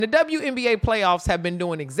The WNBA playoffs have been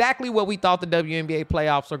doing exactly what we thought the WNBA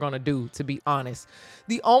playoffs are going to do, to be honest.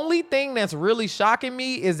 The only thing that's really shocking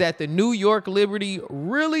me is that the New York Liberty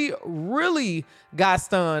really got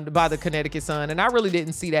stunned by the Connecticut Sun, and I really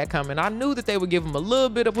didn't see that coming. I knew that they would give them a little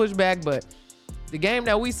bit of pushback, but the game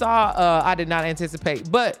that we saw, I did not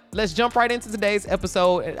anticipate. But let's jump right into today's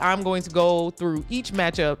episode. I'm going to go through each of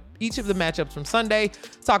the matchups from Sunday,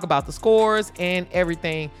 talk about the scores and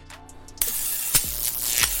everything.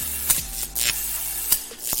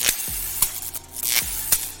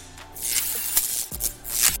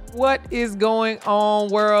 What is going on,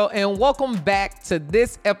 world? And welcome back to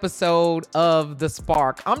this episode of The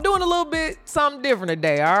Spark. I'm doing a little bit something different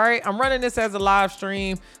today, all right? I'm running this as a live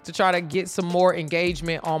stream to try to get some more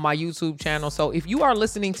engagement on my YouTube channel. So if you are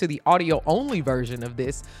listening to the audio only version of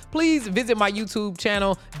this, please visit my YouTube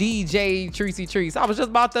channel, DJ Treacy Trees. I was just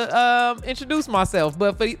about to introduce myself,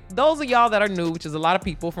 but for those of y'all that are new, which is a lot of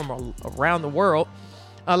people from around the world,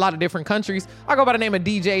 a lot of different countries, I go by the name of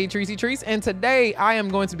DJ Treacy Trees, and today I am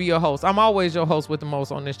going to be your host. I'm always your host with the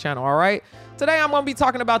most on this channel, all right? Today I'm going to be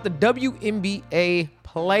talking about the WNBA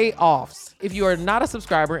playoffs. If you are not a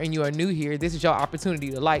subscriber and you are new here, this is your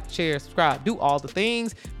opportunity to like, share, subscribe, do all the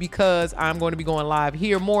things, because I'm going to be going live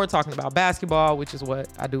here more talking about basketball, which is what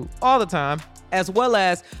I do all the time, as well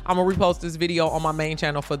as I'm gonna repost this video on my main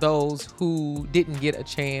channel for those who didn't get a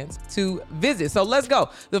chance to visit. So let's go.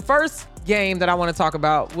 The first game that I want to talk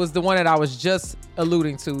about was the one that I was just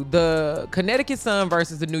alluding to, the Connecticut Sun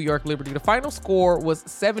versus the New York Liberty. The final score was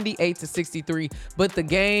 78-63, but the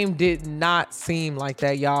game did not seem like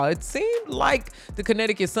that, y'all. It seemed like the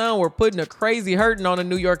Connecticut Sun were putting a crazy hurting on the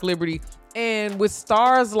New York Liberty. And with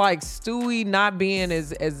stars like Stewie not being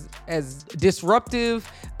as disruptive,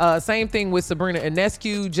 same thing with Sabrina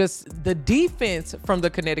Ionescu, just the defense from the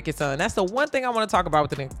Connecticut Sun. That's the one thing I want to talk about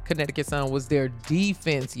with the Connecticut Sun was their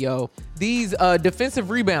defense, yo. These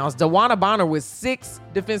defensive rebounds, DeWanna Bonner with 6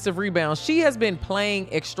 defensive rebounds. She has been playing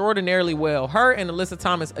extraordinarily well. Her and Alyssa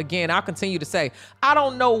Thomas, again, I'll continue to say, I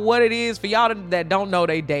don't know what it is for y'all that don't know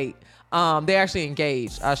they date. They actually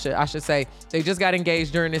engaged, I should say. They just got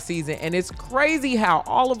engaged during the season, and it's crazy how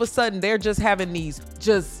all of a sudden they're just having these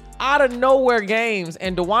just out of nowhere games,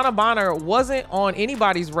 and DeWanna Bonner wasn't on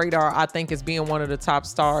anybody's radar, I think, as being one of the top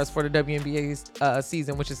stars for the WNBA's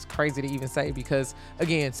season, which is crazy to even say because,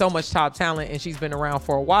 again, so much top talent, and she's been around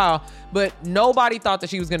for a while, but nobody thought that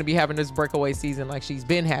she was going to be having this breakaway season like she's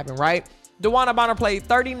been having, right? DeWanna Bonner played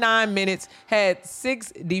 39 minutes, had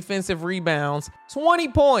 6 defensive rebounds, 20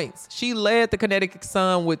 points. She led the Connecticut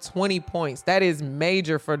Sun with 20 points. That is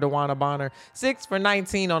major for DeWanna Bonner. 6 for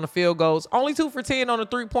 19 on the field goals, only 2 for 10 on the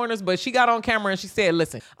 3-pointers, but she got on camera and she said,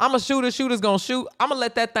 listen, I'm a shooter, shooter's gonna shoot. I'm gonna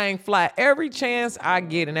let that thing fly every chance I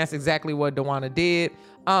get, and that's exactly what DeWanna did.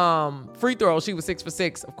 Free throws, she was 6 for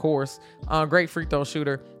 6, of course. Great free throw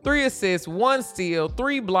shooter. 3 assists, 1 steal,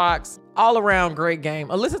 3 blocks, all around great game.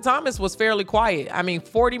 Alyssa Thomas was fairly quiet. I mean,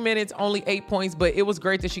 40 minutes, only 8 points, but it was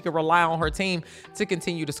great that she could rely on her team to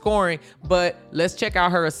continue the scoring. But let's check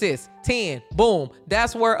out her assists. 10, boom.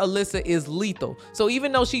 That's where Alyssa is lethal. So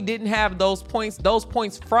even though she didn't have those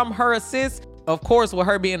points from her assists, of course, with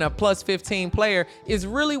her being a plus 15 player is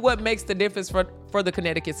really what makes the difference for the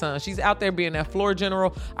Connecticut Sun. She's out there being that floor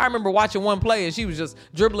general. I remember watching one play and she was just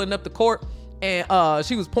dribbling up the court and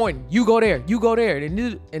she was pointing, you go there,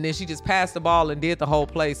 and then she just passed the ball and did the whole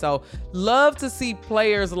play. So love to see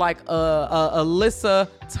players like Alyssa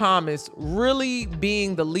Thomas really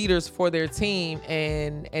being the leaders for their team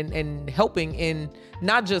and helping in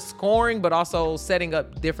not just scoring, but also setting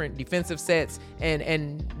up different defensive sets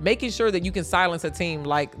and making sure that you can silence a team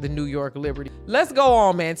like the New York Liberty. Let's go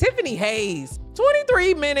on, man. Tiffany Hayes,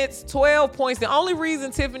 23 minutes, 12 points. The only reason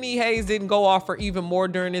Tiffany Hayes didn't go off for even more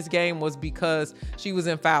during this game was because she was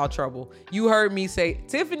in foul trouble. You heard me say,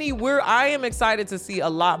 Tiffany, I am excited to see a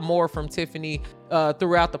lot more from Tiffany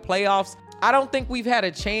throughout the playoffs. I don't think we've had a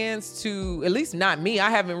chance to, at least not me, I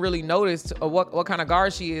haven't really noticed what kind of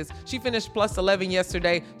guard she is. She finished plus 11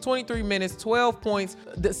 yesterday, 23 minutes, 12 points,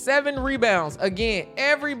 7 rebounds. Again,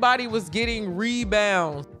 everybody was getting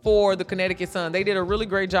rebounds for the Connecticut Sun. They did a really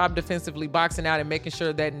great job defensively, boxing out and making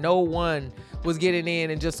sure that no one was getting in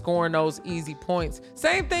and just scoring those easy points.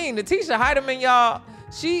 Same thing, Natisha Heidemann, y'all.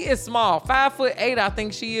 She is small, 5'8", I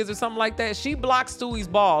think she is, or something like that. She blocked Stewie's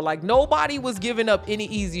ball. Like, nobody was giving up any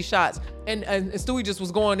easy shots. And Stewie just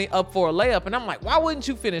was going up for a layup. And I'm like, why wouldn't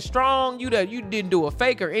you finish strong? You didn't do a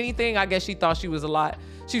fake or anything. I guess she thought she was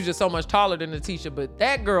just so much taller than Natisha. But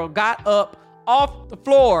that girl got up off the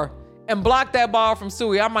floor and blocked that ball from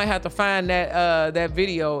Stewie. I might have to find that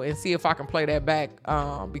video and see if I can play that back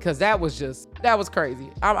because that was just That was crazy.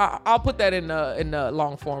 I'll put that in the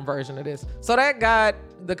long form version of this. So that got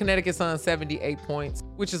the Connecticut Sun 78 points,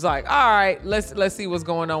 which is like, all right, let's see what's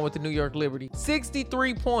going on with the New York Liberty.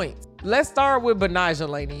 63 points. Let's start with Betnijah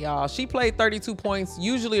Laney, y'all. She played 32 points,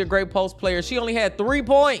 usually a great post player. She only had 3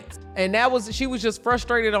 points. And she was just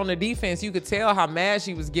frustrated on the defense. You could tell how mad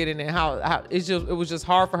she was getting and how it was just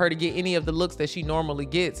hard for her to get any of the looks that she normally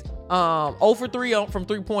gets. 0 for 3 from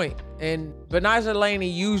 3-point. And Betnijah Laney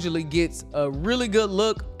usually gets a really good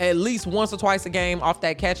look at least once or twice a game off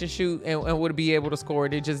that catch and shoot and would be able to score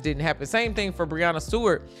it. It just didn't happen. Same thing for Breanna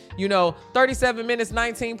Stewart. 37 minutes,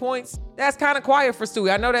 19 points. That's kind of quiet for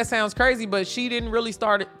Stewie. I know that sounds crazy, but she didn't really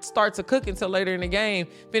start to cook until later in the game,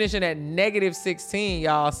 finishing at -16,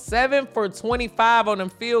 y'all. 7 for 25 on them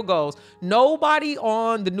field goals. Nobody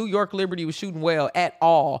on the New York Liberty was shooting well at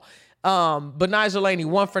all. Betnijah Laney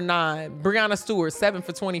 1 for 9. Breanna Stewart 7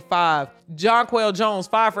 for 25. Jonquel Jones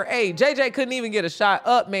 5 for 8. JJ couldn't even get a shot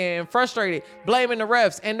up, man. Frustrated, blaming the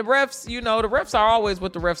refs. And the refs, the refs are always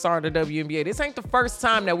what the refs are in the WNBA. This ain't the first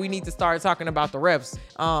time that we need to start talking about the refs.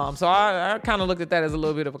 So I kind of looked at that as a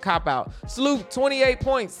little bit of a cop-out. Sloop 28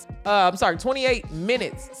 points. 28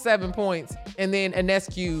 minutes, 7 points. And then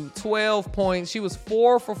Enescu 12 points. She was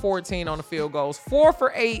 4 for 14 on the field goals, 4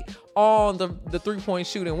 for 8 on the 3-point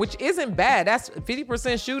shooting, which isn't bad. That's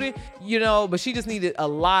 50% shooting, but she just needed a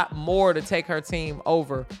lot more to take her team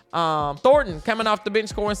over. Thornton coming off the bench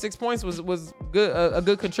scoring 6 points was good, a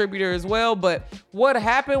good contributor as well. But what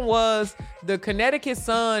happened was the Connecticut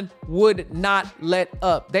Sun would not let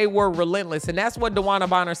up. They were relentless. And that's what DeWanna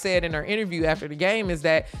Bonner said in her interview after the game, is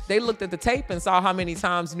that they looked at the tape and saw how many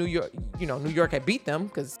times New York had beat them,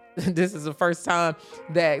 because this is the first time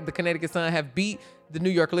that the Connecticut Sun have beat the New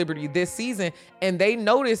York Liberty this season, and they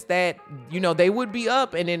noticed that they would be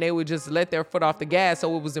up and then they would just let their foot off the gas.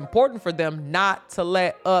 So it was important for them not to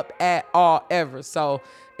let up at all ever. So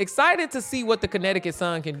excited to see what the Connecticut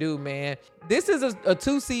Sun can do, man. This is a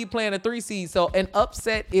 2 seed playing a 3 seed, so an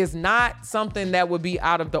upset is not something that would be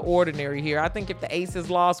out of the ordinary here. I think if the Aces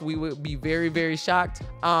lost, we would be very, very shocked.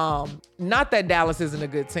 Not that Dallas isn't a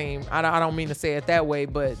good team. I don't mean to say it that way,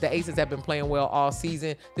 but the Aces have been playing well all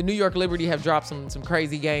season. The New York Liberty have dropped some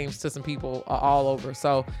crazy games to some people all over.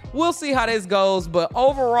 So we'll see how this goes. But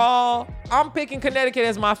overall, I'm picking Connecticut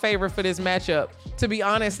as my favorite for this matchup. To be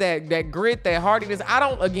honest, that grit, that hardiness, I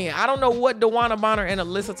don't know what DeWanna Bonner and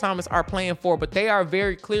Alyssa Thomas are playing for, but they are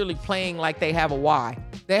very clearly playing like they have a why.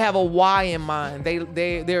 They have a why in mind.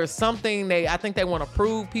 There's something I think they want to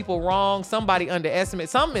prove people wrong. Somebody underestimate.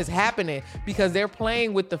 Something is happening because they're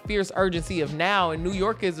playing with the fierce urgency of now, and New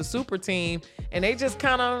York is a super team, and they just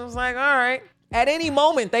kind of was like, all right. At any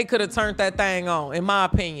moment, they could have turned that thing on, in my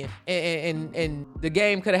opinion, and the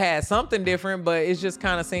game could have had something different, but it just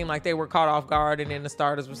kind of seemed like they were caught off guard, and then the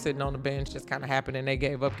starters were sitting on the bench, just kind of happened, and they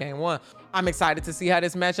gave up game 1. I'm excited to see how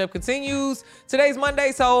this matchup continues. Today's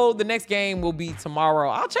Monday, so the next game will be tomorrow.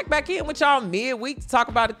 I'll check back in with y'all midweek to talk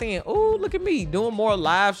about it then. Ooh, look at me doing more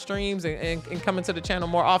live streams and coming to the channel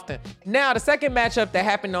more often. Now, the second matchup that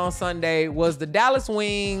happened on Sunday was the Dallas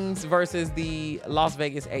Wings versus the Las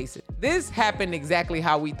Vegas Aces. This happened exactly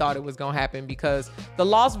how we thought it was going to happen, because the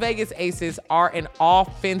Las Vegas Aces are an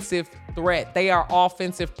offensive threat. They are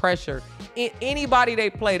offensive pressure. Anybody they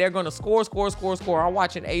play, they're going to score. I'm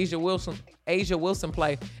watching Asia Wilson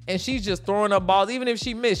play, and she's just throwing up balls. Even if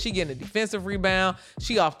she missed, she getting a defensive rebound.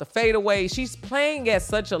 She off the fadeaway. She's playing at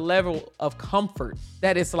such a level of comfort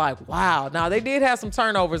that it's like, wow. Now, they did have some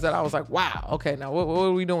turnovers that I was like, wow, okay, now what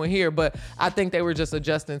are we doing here? But I think they were just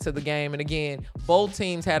adjusting to the game. And again, both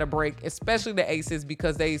teams had a break, especially the Aces,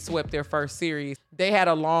 because they swept their first series. They had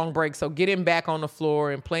a long break, so getting back on the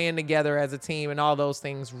floor and playing together as a team and all those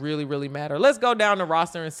things really, really matter. Let's go down the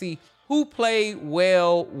roster and see who played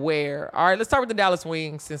well where. All right, let's start with the Dallas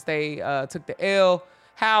Wings since they took the L.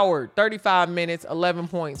 Howard, 35 minutes, 11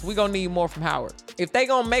 points. We're going to need more from Howard. If they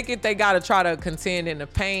going to make it, they got to try to contend in the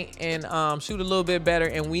paint and shoot a little bit better.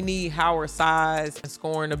 And we need Howard's size and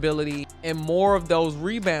scoring ability and more of those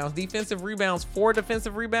rebounds. Defensive rebounds, 4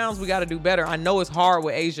 defensive rebounds. We got to do better. I know it's hard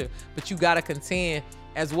with Asia, but you got to contend.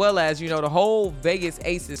 As well as, the whole Vegas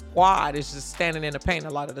Aces squad is just standing in the paint a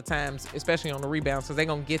lot of the times, especially on the rebounds, because they're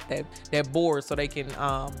going to get that board so they can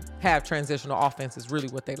have transitional offense is really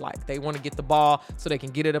what they like. They want to get the ball so they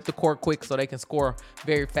can get it up the court quick so they can score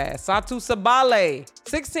very fast. Satou Sabally,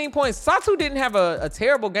 16 points. Satou didn't have a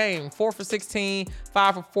terrible game. 4 for 16,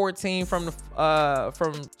 5 for 14 from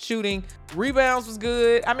shooting. Rebounds was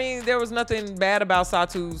good. I mean, there was nothing bad about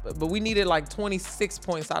Satou's, but we needed like 26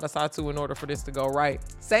 points out of Satou in order for this to go right.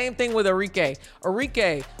 Same thing with Arike.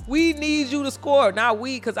 Arike, we need you to score. Not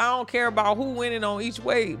we, because I don't care about who winning on each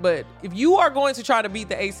way. But if you are going to try to beat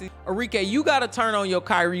the Aces, Arike, you got to turn on your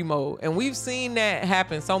Kyrie mode. And we've seen that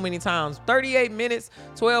happen so many times. 38 minutes,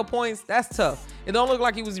 12 points, that's tough. It don't look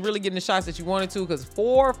like he was really getting the shots that you wanted to, because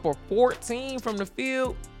 4 for 14 from the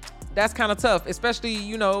field, that's kind of tough, especially,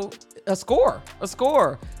 you know, a score,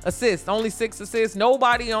 assist, only 6 assists.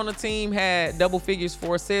 Nobody on the team had double figures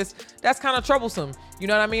for assists. That's kind of troublesome. You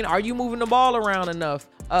know what I mean? Are you moving the ball around enough?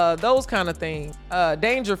 Those kind of things.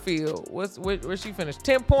 Dangerfield, where she finished?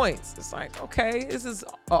 10 points. It's like, okay, this is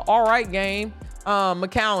an all right game.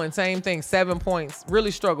 McCowan, same thing, 7 points. Really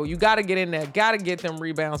struggle. You got to get in there, got to get them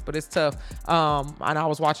rebounds, but it's tough. And I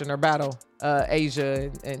was watching their battle,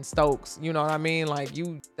 Asia and Stokes. You know what I mean? Like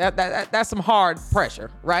that's some hard pressure,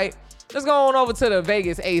 right? Let's go on over to the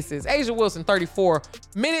Vegas Aces. A'ja Wilson, 34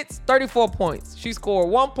 minutes, 34 points. She scored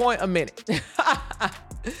 1 point a minute.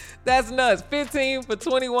 That's nuts. 15 for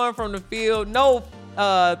 21 from the field. No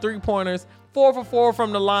 3-pointers. 4 for 4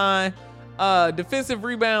 from the line. Defensive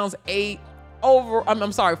rebounds, 8.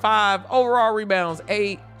 5. Overall rebounds,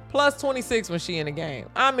 8. Plus 26 when she in the game.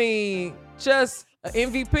 I mean, just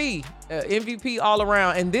MVP. MVP all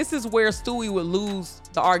around. And this is where Stewie would lose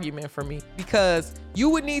the argument for me, because you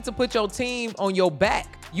would need to put your team on your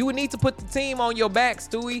back. You would need to put the team on your back,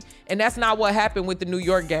 Stewie, and that's not what happened with the New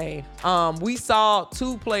York game. We saw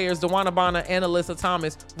 2 players, DeWanna Bonner and Alyssa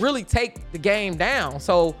Thomas, really take the game down.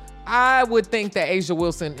 So I would think that A'ja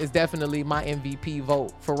Wilson is definitely my MVP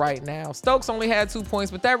vote for right now. Stokes only had 2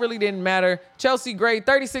 points, but that really didn't matter. Chelsea Gray,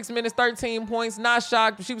 36 minutes, 13 points. Not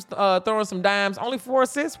shocked. She was throwing some dimes. Only 4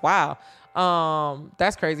 assists. Wow.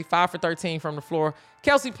 That's crazy. 5 for 13 from the floor.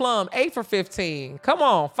 Kelsey Plum, 8 for 15. Come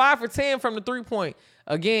on. 5 for 10 from the 3-point.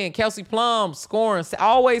 Again, Kelsey Plum scoring,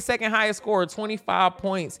 always second highest scorer, 25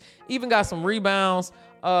 points. Even got some rebounds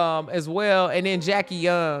as well. And then Jackie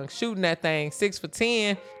Young shooting that thing, 6 for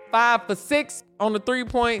 10. 5 for 6 on the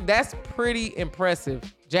 3-point. That's pretty impressive.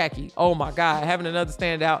 Jackie, oh my God, having another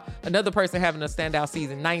person having a standout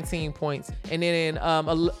season, 19 points. And then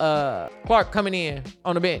Clark coming in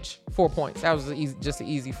on the bench, 4 points. That was just an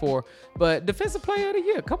easy 4. But defensive player of the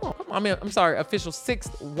year, come on. I mean, I'm sorry, official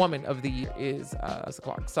 6th woman of the year is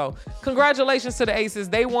Clark. So congratulations to the Aces.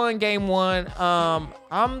 They won game 1.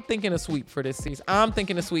 I'm thinking a sweep for this season. I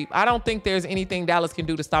don't think there's anything Dallas can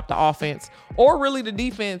do to stop the offense or really the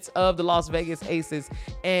defense of the Las Vegas Aces.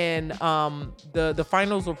 And the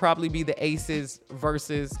finals will probably be the Aces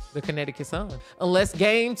versus the Connecticut Sun. Unless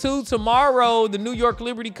game 2 tomorrow, the New York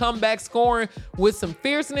Liberty come back scoring with some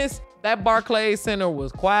fierceness. That Barclays Center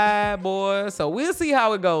was quiet, boy. So we'll see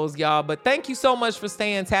how it goes, y'all. But thank you so much for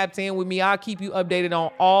staying tapped in with me. I'll keep you updated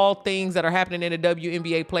on all things that are happening in the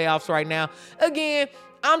WNBA playoffs right now. Again,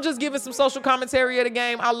 I'm just giving some social commentary of the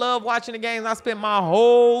game. I love watching the games. I spent my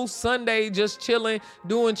whole Sunday just chilling,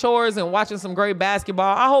 doing chores, and watching some great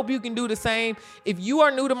basketball. I hope you can do the same. If you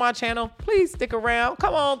are new to my channel, please stick around.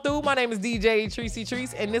 Come on through. My name is DJ Treacey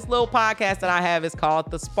Treece, and this little podcast that I have is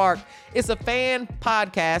called The Spark. It's a fan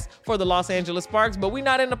podcast for the Los Angeles Sparks, but we're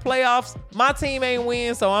not in the playoffs. My team ain't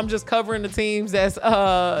win, so I'm just covering the teams that's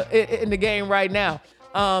in the game right now.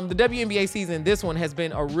 The WNBA season, this one has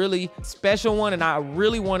been a really special one, and I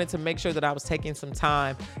really wanted to make sure that I was taking some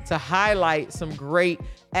time to highlight some great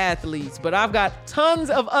athletes. But I've got tons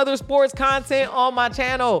of other sports content on my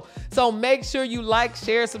channel, so make sure you like,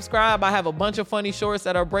 share, subscribe. I have a bunch of funny shorts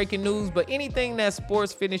that are breaking news, but anything that's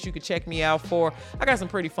sports fitness, you can check me out for. I got some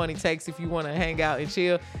pretty funny takes if you want to hang out and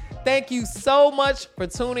chill. Thank you so much for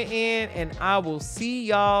tuning in, and I will see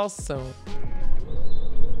y'all soon.